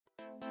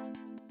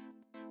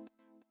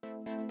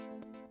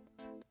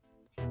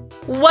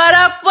What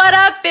up, what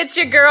up? It's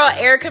your girl,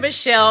 Erica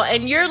Michelle,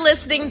 and you're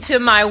listening to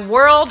my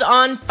World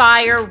on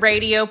Fire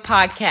radio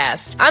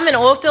podcast. I'm an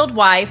oil-filled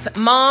wife,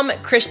 mom,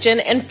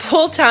 Christian, and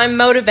full-time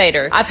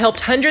motivator. I've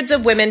helped hundreds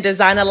of women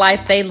design a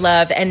life they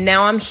love, and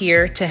now I'm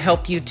here to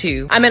help you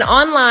too. I'm an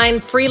online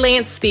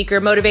freelance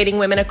speaker motivating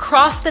women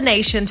across the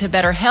nation to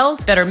better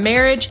health, better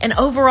marriage, and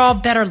overall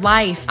better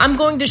life. I'm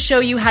going to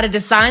show you how to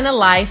design a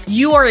life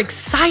you are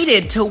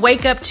excited to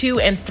wake up to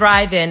and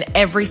thrive in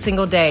every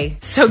single day.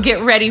 So get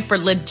ready for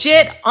legit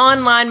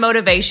online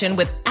motivation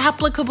with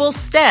applicable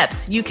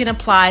steps you can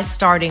apply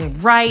starting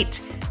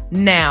right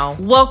now.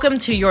 Welcome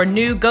to your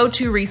new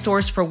go-to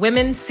resource for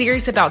women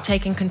serious about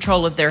taking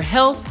control of their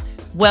health,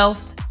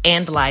 wealth,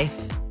 and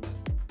life.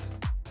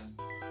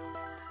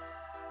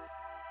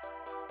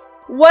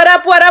 What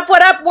up, what up,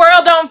 what up,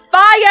 world on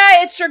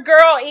fire? It's your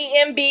girl,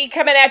 EMB,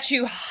 coming at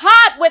you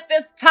hot with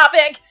this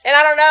topic. And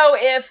I don't know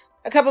if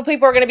a couple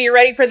people are going to be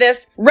ready for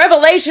this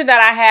revelation that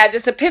I had,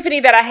 this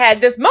epiphany that I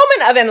had, this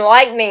moment of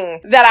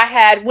enlightening that I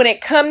had when it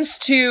comes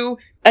to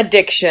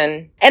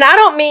addiction. And I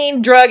don't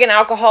mean drug and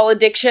alcohol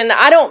addiction.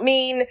 I don't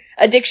mean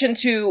addiction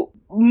to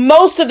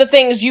most of the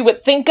things you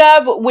would think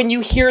of when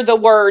you hear the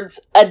words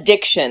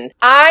addiction.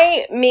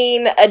 I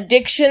mean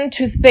addiction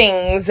to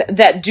things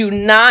that do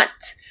not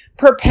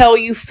propel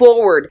you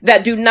forward,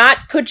 that do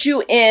not put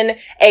you in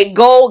a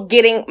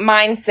goal-getting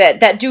mindset,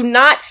 that do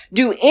not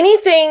do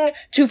anything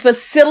to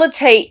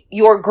facilitate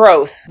your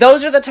growth.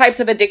 Those are the types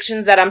of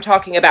addictions that I'm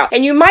talking about.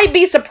 And you might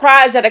be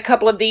surprised at a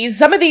couple of these.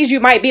 Some of these you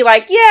might be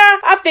like, yeah,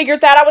 I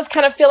figured that. I was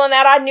kind of feeling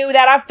that. I knew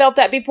that. I felt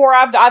that before.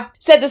 I've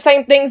said the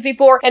same things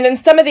before. And then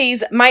some of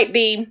these might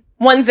be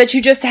ones that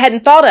you just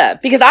hadn't thought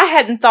of, because I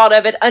hadn't thought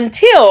of it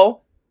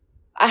until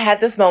I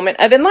had this moment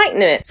of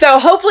enlightenment. So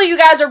hopefully you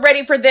guys are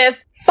ready for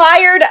this.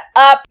 Fired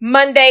up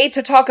Monday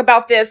to talk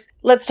about this.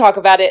 Let's talk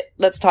about it.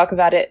 Let's talk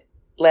about it.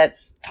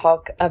 Let's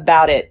talk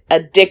about it.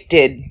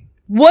 Addicted.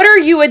 What are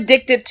you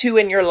addicted to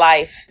in your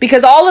life?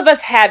 Because all of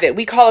us have it.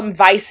 We call them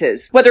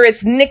vices. Whether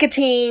it's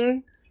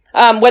nicotine,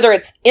 whether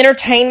it's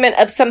entertainment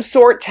of some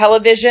sort,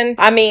 television.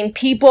 I mean,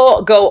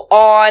 people go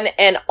on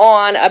and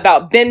on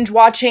about binge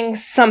watching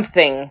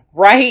something,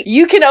 right?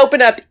 You can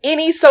open up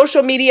any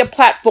social media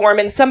platform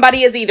and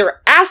somebody is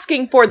either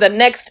asking for the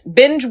next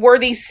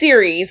binge-worthy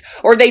series,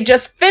 or they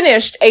just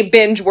finished a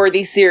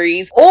binge-worthy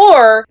series,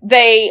 or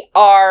they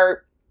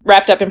are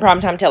wrapped up in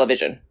primetime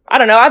television. I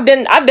don't know. I've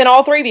been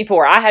all three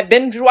before. I have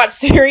binge watched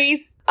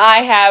series. I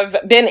have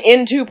been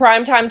into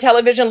primetime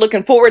television,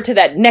 looking forward to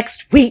that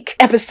next week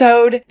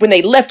episode when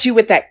they left you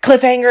with that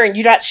cliffhanger and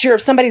you're not sure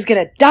if somebody's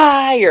going to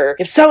die or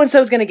if so-and-so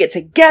is going to get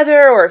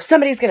together or if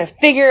somebody's going to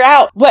figure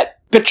out what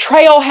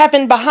betrayal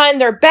happened behind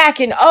their back,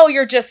 and oh,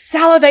 you're just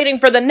salivating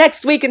for the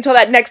next week until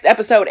that next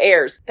episode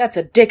airs. That's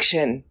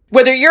addiction.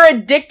 Whether you're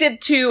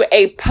addicted to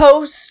a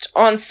post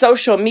on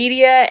social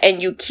media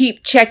and you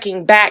keep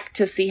checking back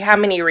to see how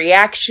many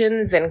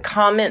reactions and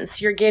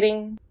comments you're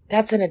getting,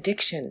 that's an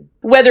addiction.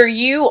 Whether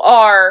you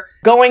are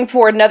going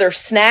for another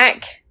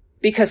snack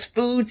because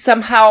food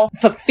somehow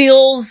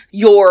fulfills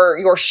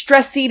your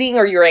stress eating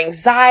or your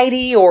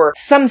anxiety or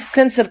some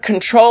sense of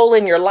control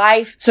in your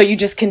life, so you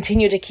just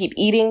continue to keep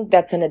eating,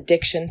 that's an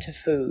addiction to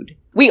food.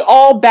 We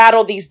all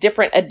battle these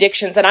different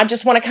addictions, and I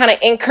just want to kind of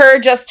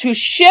encourage us to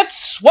shift,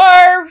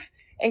 swerve,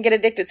 and get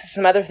addicted to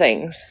some other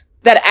things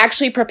that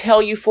actually propel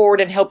you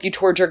forward and help you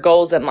towards your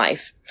goals in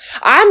life.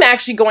 I'm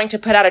actually going to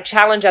put out a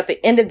challenge at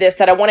the end of this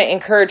that I want to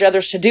encourage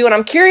others to do. And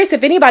I'm curious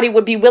if anybody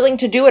would be willing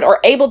to do it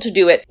or able to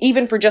do it,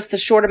 even for just the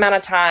short amount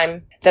of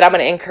time that I'm going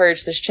to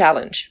encourage this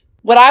challenge.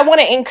 What I want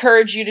to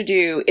encourage you to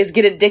do is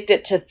get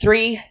addicted to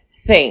 3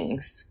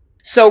 things.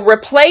 So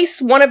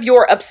replace one of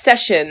your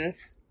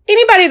obsessions.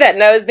 Anybody that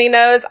knows me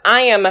knows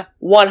I am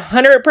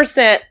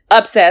 100%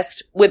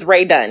 obsessed with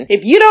Rae Dunn.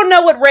 If you don't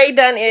know what Rae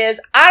Dunn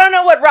is, I don't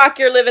know what rock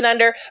you're living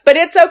under, but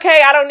it's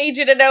okay. I don't need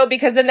you to know,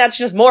 because then that's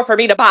just more for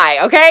me to buy,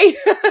 okay?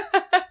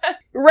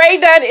 Rae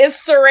Dunn is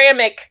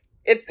ceramic.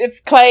 It's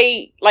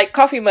clay, like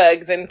coffee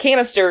mugs and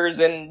canisters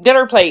and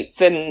dinner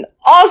plates and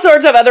all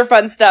sorts of other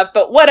fun stuff,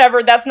 but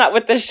whatever, that's not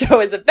what this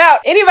show is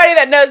about. Anybody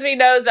that knows me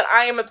knows that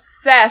I am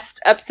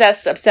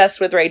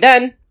obsessed with Rae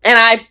Dunn, and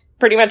I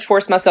pretty much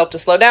forced myself to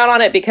slow down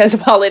on it, because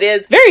while it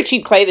is very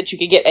cheap clay that you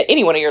can get at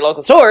any one of your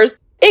local stores,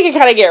 it can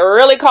kind of get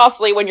really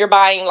costly when you're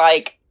buying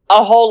like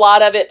a whole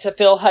lot of it to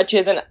fill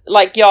hutches, and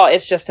like, y'all,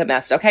 it's just a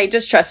mess, okay?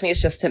 Just trust me,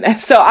 it's just a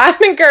mess. So I'm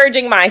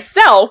encouraging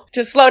myself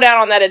to slow down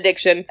on that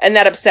addiction and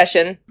that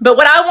obsession. But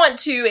what I want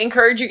to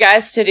encourage you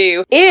guys to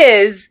do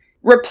is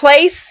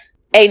replace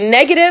a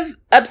negative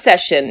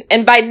obsession.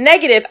 And by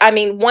negative, I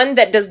mean one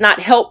that does not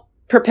help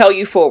propel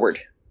you forward,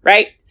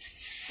 right?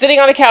 Sitting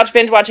on the couch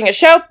binge watching a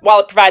show,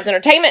 while it provides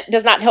entertainment,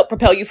 does not help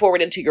propel you forward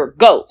into your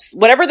goals.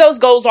 Whatever those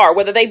goals are,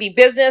 whether they be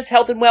business,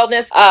 health and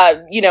wellness,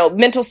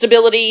 mental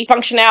stability,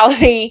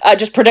 functionality,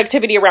 just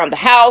productivity around the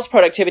house,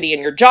 productivity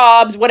in your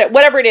jobs,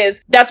 whatever it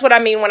is, that's what I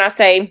mean when I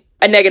say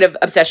a negative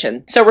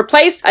obsession. So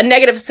replace a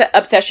negative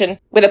obsession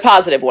with a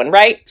positive one,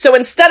 right? So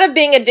instead of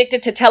being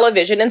addicted to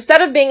television,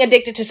 instead of being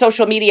addicted to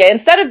social media,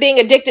 instead of being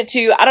addicted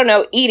to, I don't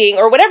know, eating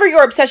or whatever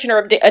your obsession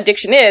or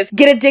addiction is,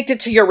 get addicted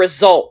to your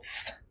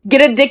results.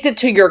 Get addicted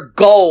to your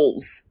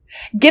goals.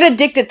 Get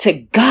addicted to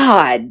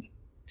God.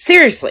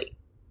 Seriously.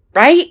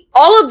 Right?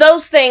 All of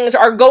those things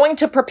are going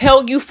to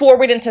propel you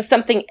forward into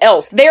something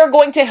else. They are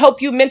going to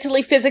help you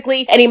mentally,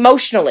 physically, and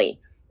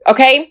emotionally.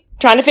 Okay?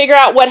 Trying to figure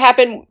out what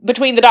happened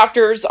between the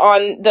doctors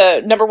on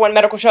the #1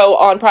 medical show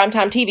on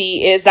primetime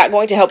TV is not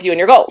going to help you in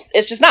your goals.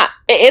 It's just not.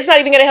 It's not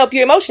even going to help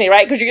you emotionally,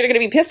 right? Because you're either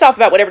going to be pissed off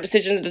about whatever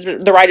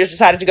decision the writers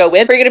decided to go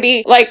with, or you're going to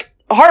be like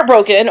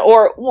heartbroken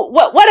or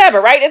whatever,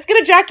 right? It's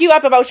going to jack you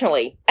up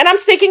emotionally. And I'm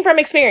speaking from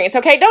experience,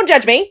 okay? Don't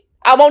judge me.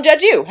 I won't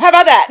judge you. How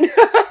about that?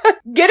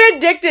 Get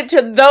addicted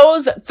to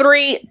those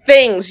 3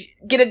 things.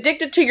 Get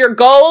addicted to your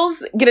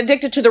goals, get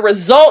addicted to the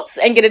results,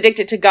 and get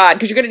addicted to God,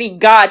 because you're going to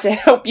need God to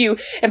help you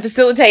and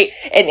facilitate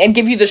and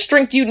give you the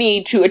strength you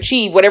need to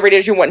achieve whatever it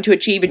is you're wanting to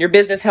achieve in your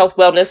business, health,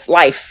 wellness,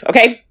 life.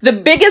 Okay? The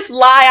biggest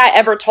lie I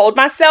ever told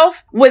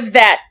myself was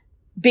that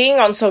being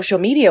on social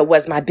media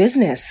was my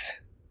business.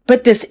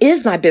 But this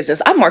is my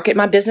business. I market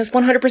my business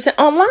 100%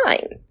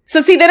 online. So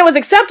see, then it was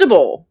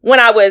acceptable when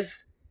I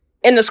was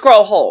in the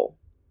scroll hole,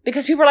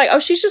 because people were like, oh,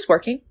 she's just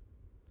working.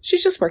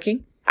 She's just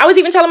working. I was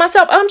even telling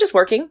myself, oh, I'm just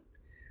working.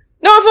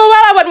 No, full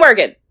well I wasn't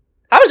working.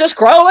 I was just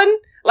scrolling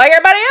like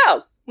everybody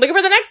else, looking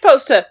for the next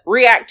post to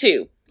react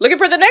to, looking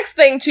for the next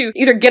thing to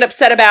either get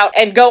upset about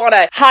and go on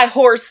a high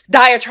horse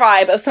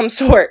diatribe of some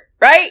sort,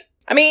 right?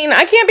 I mean,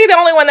 I can't be the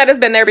only one that has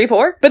been there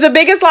before. But the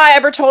biggest lie I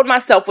ever told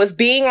myself was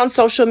being on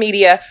social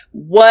media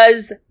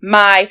was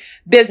my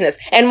business.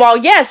 And while,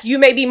 yes, you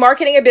may be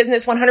marketing a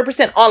business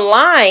 100%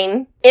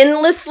 online,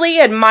 endlessly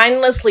and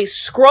mindlessly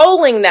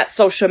scrolling that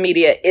social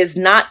media is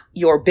not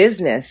your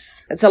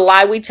business. It's a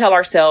lie we tell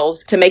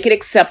ourselves to make it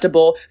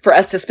acceptable for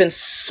us to spend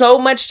so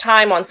much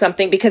time on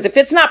something, because if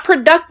it's not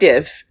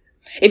productive,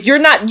 if you're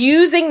not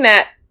using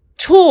that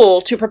tool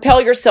to propel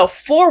yourself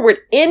forward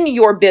in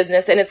your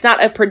business, and it's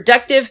not a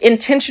productive,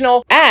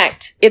 intentional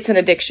act, it's an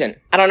addiction.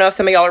 I don't know if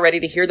some of y'all are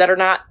ready to hear that or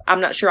not. I'm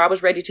not sure I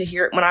was ready to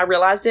hear it when I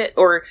realized it,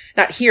 or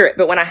not hear it,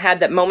 but when I had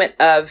that moment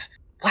of,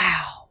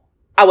 wow,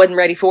 I wasn't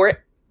ready for it,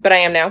 but I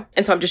am now.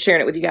 And so I'm just sharing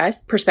it with you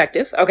guys.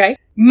 Perspective. Okay.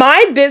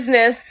 My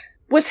business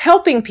was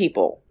helping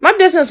people. My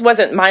business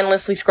wasn't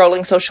mindlessly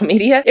scrolling social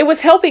media. It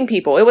was helping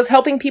people. It was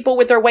helping people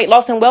with their weight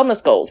loss and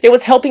wellness goals. It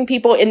was helping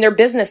people in their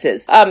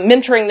businesses,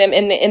 mentoring them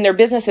in their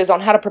businesses on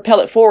how to propel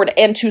it forward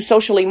and to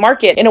socially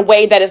market in a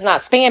way that is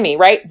not spammy,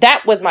 right?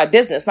 That was my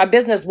business. My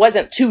business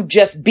wasn't to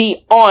just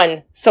be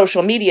on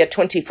social media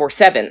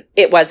 24/7.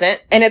 It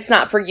wasn't. And it's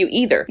not for you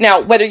either. Now,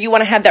 whether you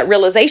want to have that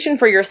realization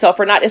for yourself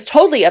or not is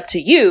totally up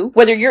to you.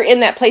 Whether you're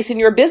in that place in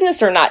your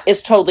business or not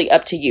is totally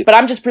up to you. But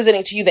I'm just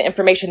presenting to you the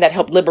information that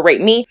helped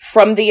liberate me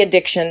from the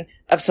addiction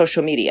of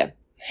social media.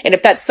 And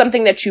if that's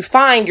something that you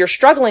find you're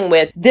struggling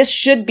with, this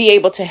should be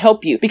able to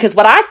help you. Because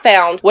what I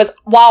found was,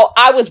 while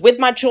I was with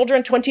my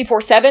children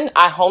 24/7,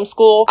 I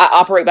homeschool, I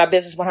operate my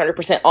business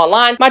 100%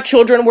 online. My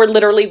children were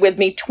literally with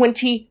me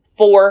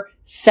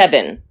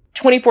 24/7.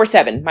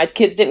 24/7. My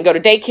kids didn't go to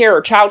daycare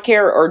or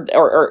childcare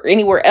or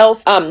anywhere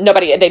else.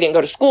 They didn't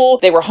go to school.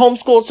 They were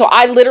homeschooled. So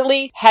I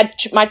literally had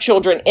my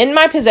children in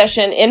my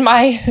possession, in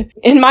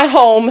my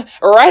home,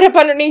 right up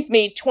underneath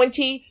me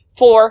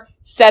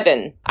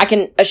 24/7. I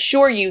can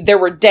assure you there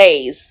were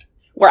days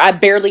where I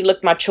barely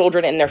looked my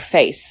children in their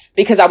face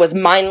because I was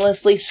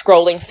mindlessly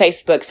scrolling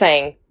Facebook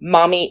saying,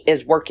 Mommy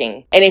is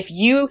working. And if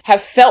you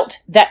have felt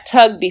that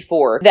tug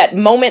before, that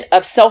moment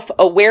of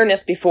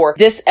self-awareness before,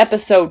 this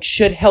episode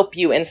should help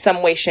you in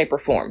some way, shape, or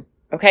form.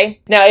 Okay?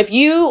 Now, if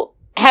you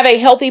have a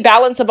healthy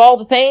balance of all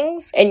the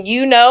things, and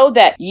you know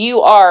that you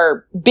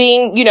are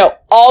being,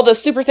 all the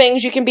super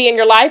things you can be in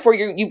your life, or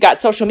you've got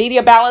social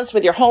media balanced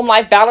with your home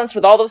life balanced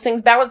with all those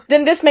things balanced,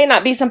 then this may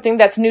not be something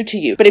that's new to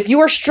you. But if you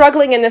are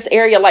struggling in this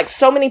area, like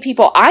so many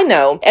people I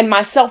know, and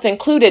myself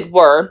included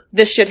were,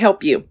 this should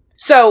help you.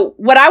 So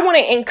what I want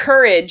to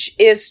encourage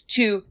is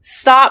to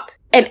stop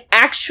and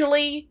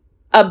actually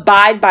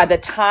abide by the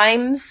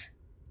times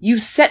you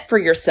set for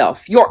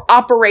yourself, your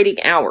operating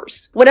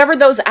hours, whatever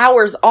those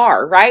hours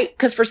are, right?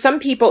 Because for some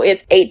people,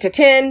 it's 8 to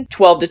 10,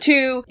 12 to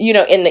 2,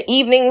 in the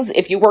evenings.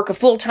 If you work a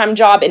full-time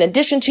job in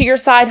addition to your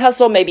side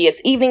hustle, maybe it's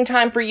evening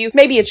time for you.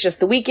 Maybe it's just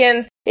the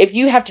weekends. If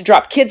you have to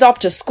drop kids off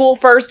to school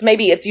first,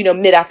 maybe it's,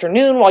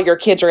 mid-afternoon while your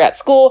kids are at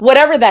school.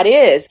 Whatever that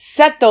is,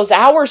 set those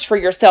hours for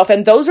yourself.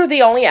 And those are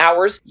the only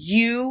hours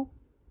you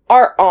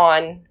are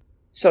on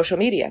social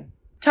media.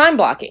 Time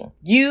blocking.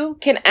 You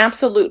can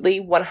absolutely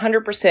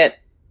 100%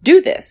 do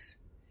this.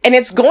 And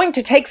it's going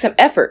to take some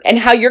effort. And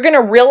how you're going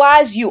to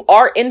realize you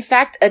are in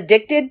fact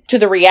addicted to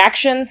the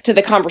reactions, to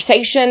the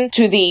conversation,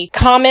 to the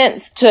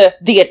comments, to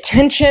the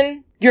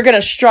attention. You're going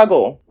to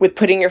struggle with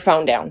putting your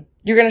phone down.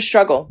 You're going to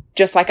struggle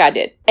just like I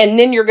did. And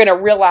then you're going to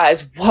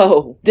realize,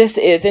 whoa, this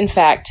is in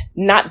fact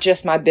not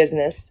just my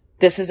business.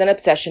 this is an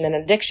obsession and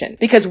addiction.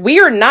 Because we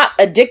are not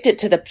addicted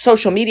to the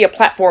social media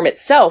platform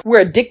itself. We're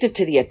addicted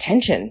to the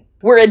attention.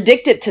 We're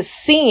addicted to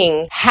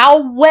seeing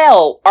how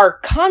well our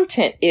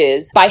content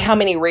is by how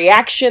many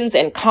reactions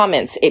and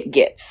comments it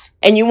gets.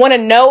 And you want to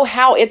know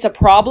how it's a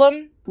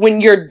problem?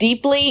 When you're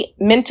deeply,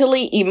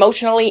 mentally,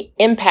 emotionally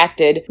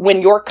impacted,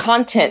 when your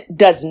content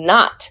does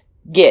not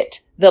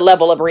get the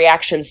level of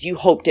reactions you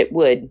hoped it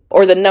would,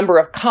 or the number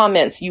of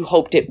comments you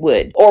hoped it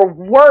would, or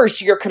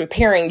worse, you're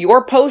comparing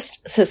your post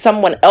to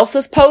someone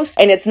else's post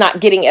and it's not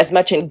getting as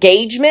much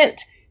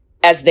engagement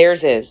as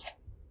theirs is.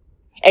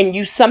 And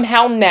you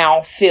somehow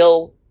now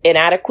feel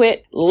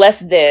inadequate,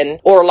 less than,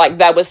 or like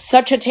that was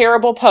such a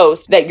terrible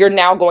post that you're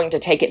now going to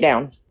take it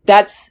down.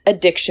 That's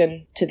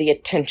addiction to the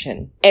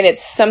attention. And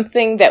it's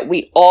something that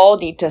we all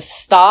need to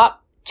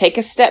stop, take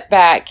a step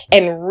back,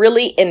 and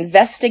really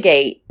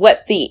investigate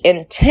what the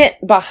intent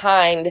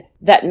behind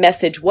that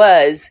message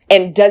was.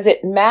 And does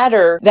it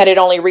matter that it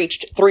only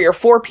reached 3 or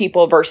 4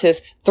 people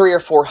versus 300 or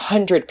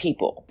 400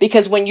 people?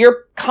 Because when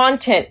your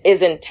content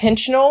is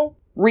intentional,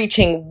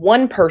 reaching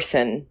one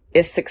person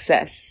is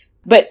success.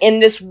 But in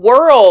this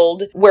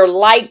world where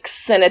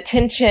likes and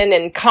attention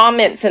and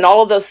comments and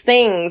all of those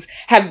things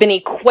have been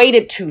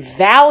equated to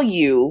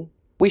value,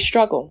 we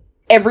struggle.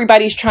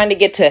 Everybody's trying to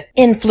get to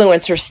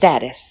influencer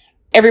status.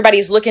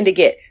 Everybody's looking to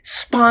get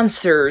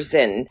sponsors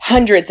and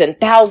hundreds and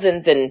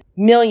thousands and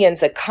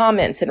millions of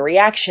comments and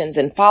reactions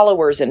and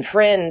followers and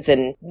friends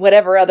and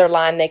whatever other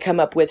line they come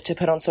up with to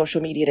put on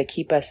social media to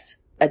keep us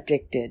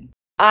addicted.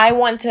 I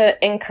want to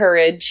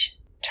encourage,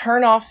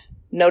 turn off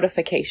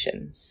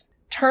notifications.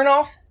 Turn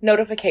off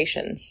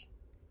notifications.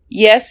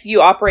 Yes,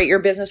 you operate your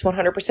business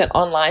 100%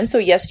 online. So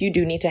yes, you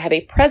do need to have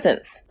a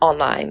presence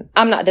online.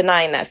 I'm not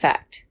denying that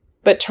fact.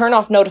 But turn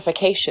off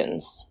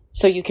notifications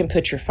so you can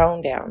put your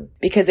phone down.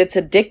 Because it's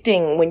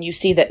addicting when you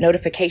see that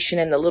notification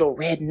and the little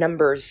red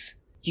numbers.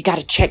 You got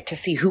to check to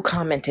see who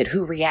commented,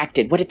 who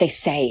reacted, what did they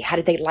say, how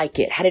did they like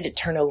it, how did it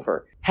turn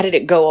over, how did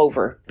it go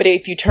over. But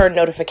if you turn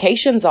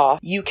notifications off,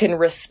 you can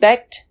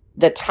respect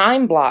the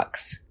time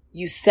blocks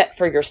you set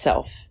for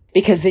yourself.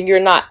 Because then you're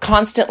not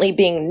constantly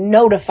being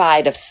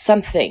notified of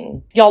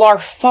something. Y'all, our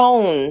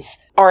phones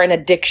are an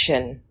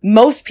addiction.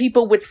 Most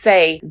people would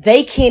say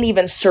they can't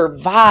even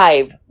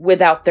survive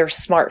without their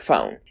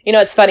smartphone. You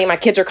know, it's funny. My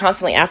kids are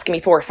constantly asking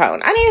me for a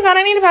phone. I need a phone.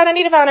 I need a phone. I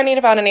need a phone. I need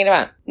a phone. I need a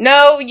phone.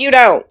 No, you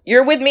don't.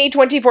 You're with me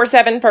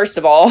 24/7, first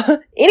of all.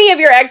 Any of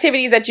your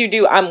activities that you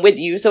do, I'm with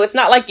you. So it's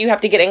not like you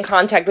have to get in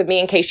contact with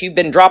me in case you've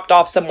been dropped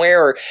off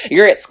somewhere or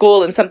you're at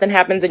school and something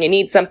happens and you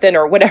need something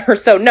or whatever.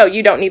 So no,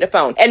 you don't need a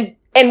phone.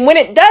 And when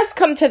it does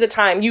come to the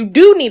time you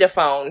do need a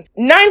phone,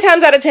 9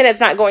 times out of 10,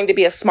 it's not going to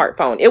be a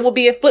smartphone. It will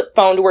be a flip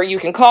phone to where you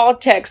can call,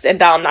 text, and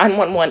dial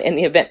 911 in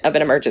the event of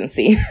an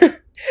emergency.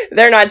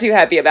 They're not too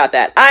happy about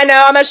that. I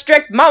know, I'm a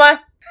strict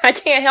mama. I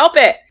can't help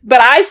it.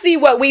 But I see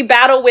what we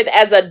battle with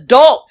as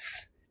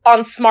adults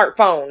on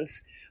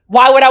smartphones.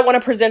 Why would I want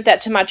to present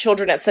that to my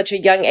children at such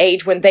a young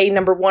age when they,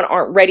 number one,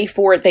 aren't ready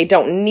for it? They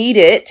don't need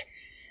it.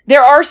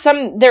 There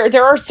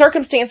are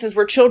circumstances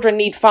where children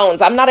need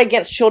phones. I'm not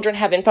against children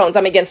having phones.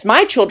 I'm against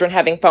my children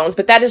having phones,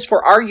 but that is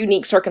for our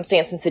unique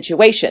circumstance and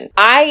situation.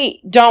 I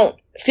don't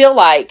feel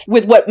like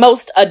with what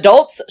most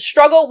adults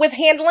struggle with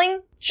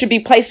handling should be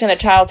placed in a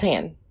child's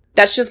hand.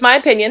 That's just my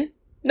opinion.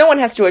 No one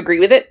has to agree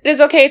with it. It is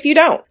okay if you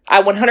don't.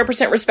 I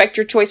 100% respect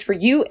your choice for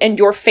you and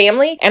your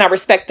family, and I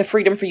respect the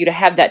freedom for you to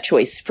have that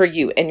choice for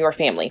you and your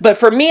family. But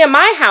for me and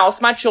my house,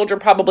 my children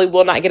probably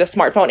will not get a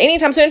smartphone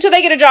anytime soon until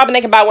they get a job and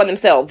they can buy one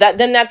themselves.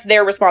 Then that's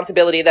their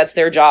responsibility. That's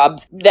their job.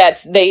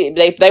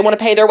 They want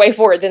to pay their way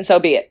for it, then so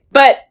be it.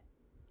 But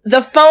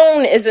the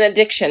phone is an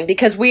addiction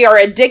because we are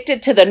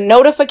addicted to the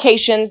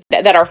notifications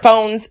that our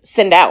phones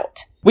send out.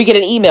 We get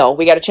an email,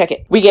 we gotta check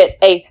it. We get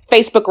a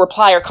Facebook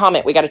reply or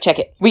comment, we gotta check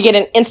it. We get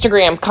an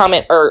Instagram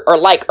comment or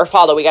like or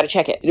follow, we gotta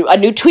check it. A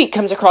new tweet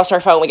comes across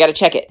our phone, we gotta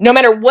check it. No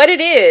matter what it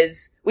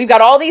is, we've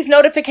got all these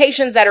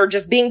notifications that are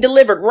just being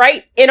delivered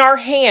right in our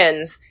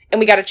hands, and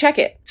we gotta check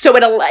it. So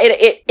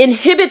it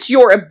inhibits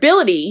your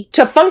ability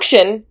to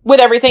function with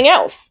everything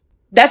else.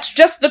 That's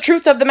just the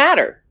truth of the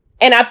matter.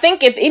 And I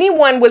think if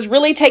anyone was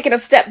really taking a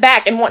step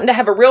back and wanting to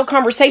have a real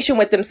conversation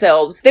with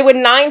themselves, they would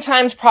 9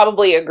 times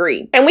probably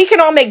agree. And we can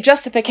all make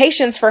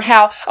justifications for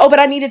how, but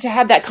I needed to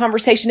have that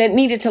conversation. It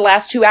needed to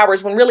last 2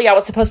 hours when really I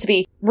was supposed to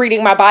be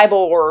reading my Bible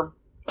or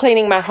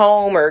cleaning my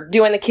home or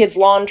doing the kids'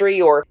 laundry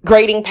or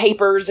grading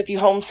papers if you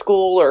homeschool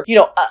or,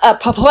 a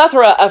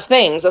plethora of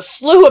things, a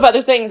slew of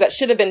other things that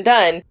should have been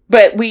done.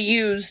 But we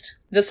used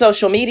the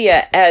social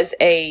media as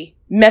a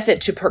method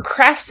to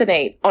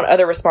procrastinate on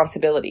other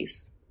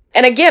responsibilities.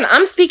 And again,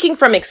 I'm speaking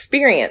from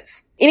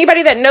experience.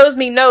 Anybody that knows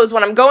me knows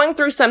when I'm going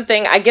through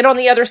something, I get on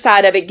the other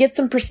side of it, get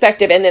some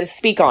perspective, and then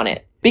speak on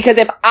it. Because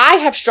if I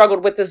have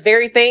struggled with this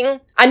very thing,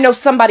 I know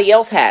somebody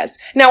else has.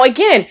 Now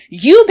again,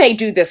 you may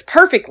do this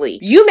perfectly.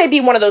 You may be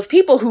one of those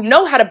people who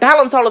know how to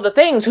balance all of the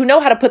things, who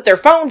know how to put their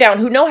phone down,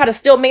 who know how to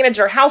still manage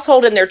their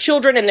household and their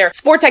children and their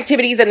sports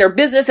activities and their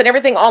business and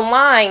everything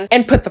online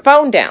and put the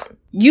phone down.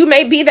 You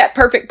may be that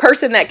perfect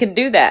person that can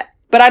do that.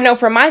 But I know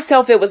for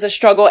myself, it was a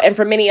struggle. And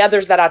for many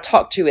others that I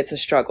talk to, it's a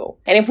struggle.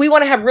 And if we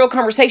want to have real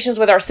conversations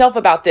with ourselves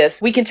about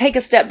this, we can take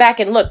a step back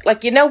and look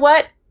like, you know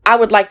what? I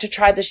would like to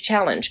try this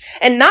challenge.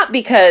 And not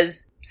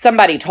because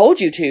somebody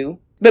told you to,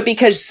 but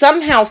because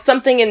somehow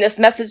something in this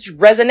message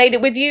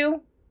resonated with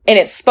you and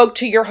it spoke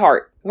to your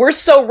heart. We're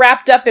so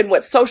wrapped up in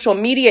what social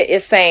media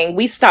is saying,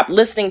 we stop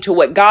listening to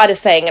what God is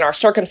saying in our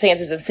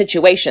circumstances and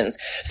situations.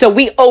 So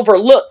we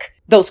overlook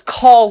those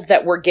calls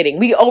that we're getting.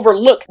 We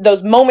overlook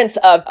those moments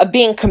of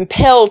being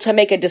compelled to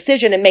make a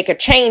decision and make a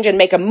change and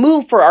make a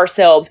move for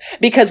ourselves,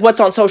 because what's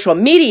on social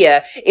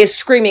media is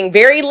screaming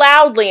very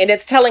loudly and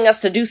it's telling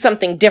us to do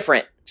something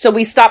different. So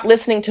we stop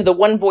listening to the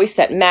one voice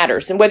that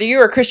matters. And whether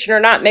you're a Christian or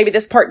not, maybe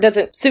this part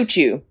doesn't suit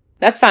you.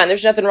 That's fine.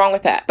 There's nothing wrong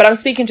with that. But I'm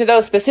speaking to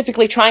those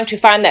specifically trying to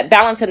find that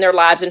balance in their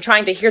lives and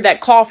trying to hear that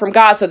call from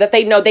God so that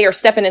they know they are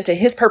stepping into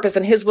His purpose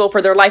and His will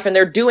for their life and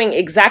they're doing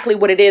exactly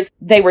what it is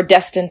they were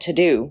destined to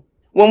do.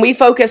 When we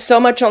focus so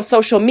much on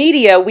social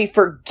media, we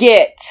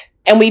forget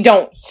and we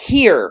don't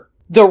hear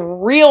the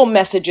real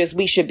messages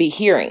we should be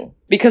hearing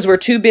because we're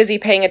too busy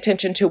paying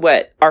attention to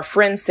what our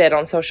friends said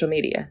on social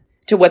media,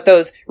 to what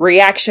those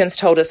reactions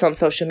told us on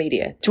social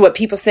media, to what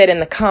people said in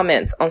the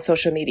comments on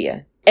social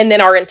media. And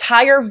then our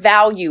entire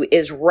value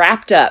is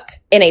wrapped up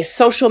in a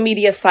social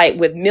media site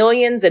with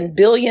millions and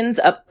billions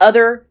of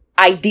other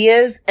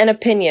ideas and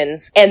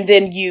opinions. And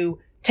then you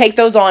take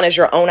those on as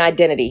your own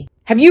identity.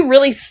 Have you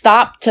really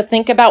stopped to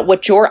think about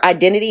what your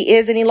identity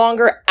is any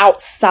longer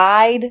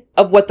outside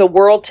of what the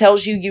world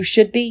tells you you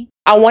should be?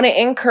 I want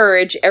to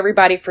encourage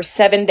everybody for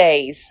 7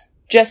 days,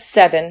 just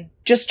 7,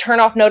 just turn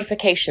off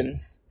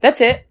notifications.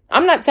 That's it.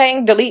 I'm not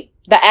saying delete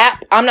the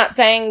app. I'm not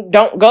saying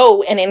don't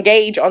go and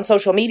engage on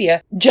social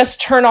media.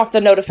 Just turn off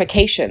the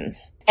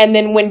notifications. And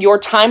then when your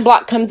time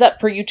block comes up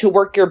for you to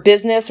work your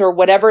business or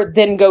whatever,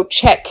 then go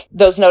check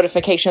those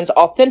notifications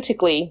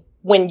authentically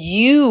when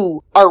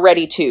you are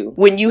ready to,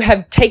 when you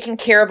have taken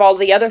care of all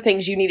the other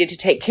things you needed to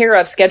take care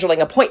of,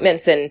 scheduling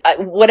appointments and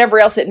whatever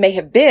else it may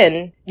have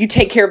been, you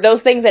take care of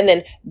those things and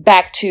then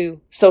back to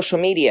social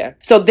media.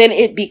 So then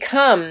it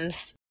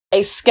becomes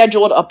a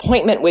scheduled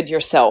appointment with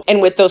yourself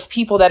and with those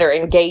people that are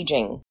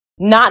engaging.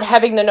 Not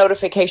having the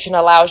notification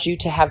allows you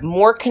to have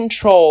more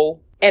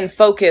control and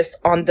focus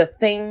on the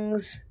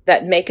things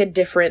that make a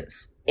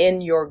difference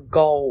in your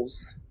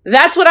goals.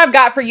 That's what I've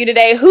got for you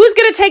today. Who's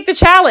going to take the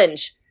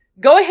challenge?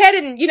 Go ahead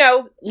and,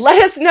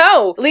 let us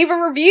know. Leave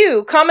a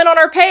review, comment on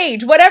our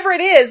page, whatever it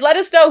is. Let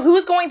us know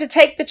who's going to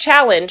take the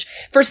challenge.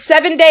 For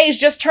 7 days,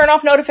 just turn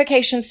off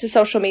notifications to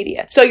social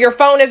media. So your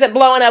phone isn't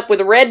blowing up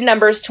with red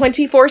numbers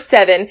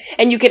 24/7,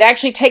 and you can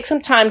actually take some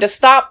time to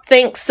stop,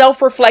 think,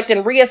 self-reflect,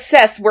 and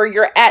reassess where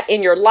you're at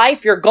in your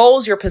life, your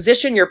goals, your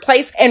position, your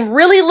place, and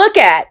really look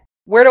at,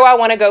 where do I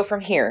want to go from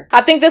here?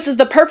 I think this is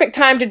the perfect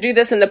time to do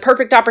this and the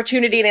perfect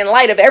opportunity. And in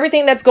light of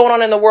everything that's going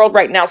on in the world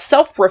right now,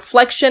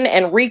 self-reflection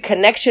and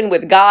reconnection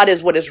with God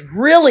is what is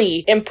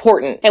really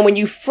important. And when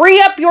you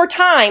free up your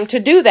time to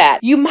do that,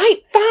 you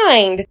might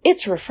find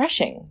it's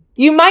refreshing.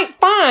 You might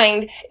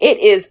find it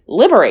is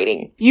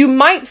liberating. You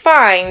might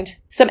find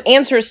some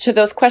answers to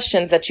those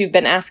questions that you've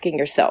been asking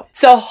yourself.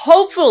 So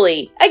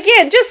hopefully,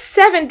 again, just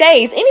 7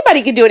 days.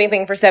 Anybody can do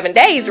anything for 7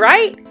 days,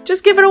 right?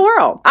 Just give it a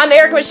whirl. I'm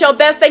Erica Michelle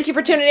Best. Thank you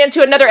for tuning in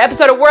to another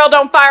episode of World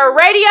on Fire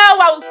Radio.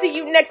 I will see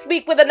you next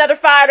week with another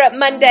Fired Up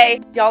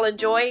Monday. Y'all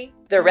enjoy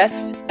the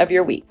rest of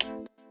your week.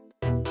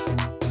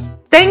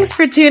 Thanks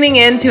for tuning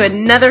in to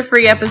another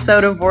free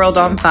episode of World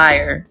on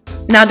Fire.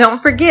 Now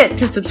don't forget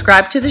to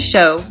subscribe to the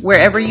show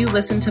wherever you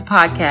listen to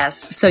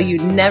podcasts so you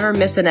never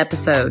miss an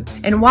episode.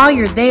 And while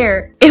you're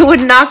there, it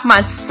would knock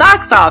my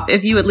socks off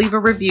if you would leave a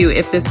review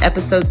if this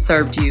episode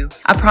served you.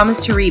 I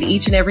promise to read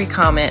each and every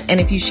comment, and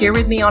if you share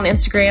with me on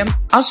Instagram,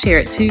 I'll share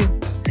it too.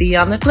 See you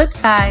on the flip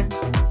side.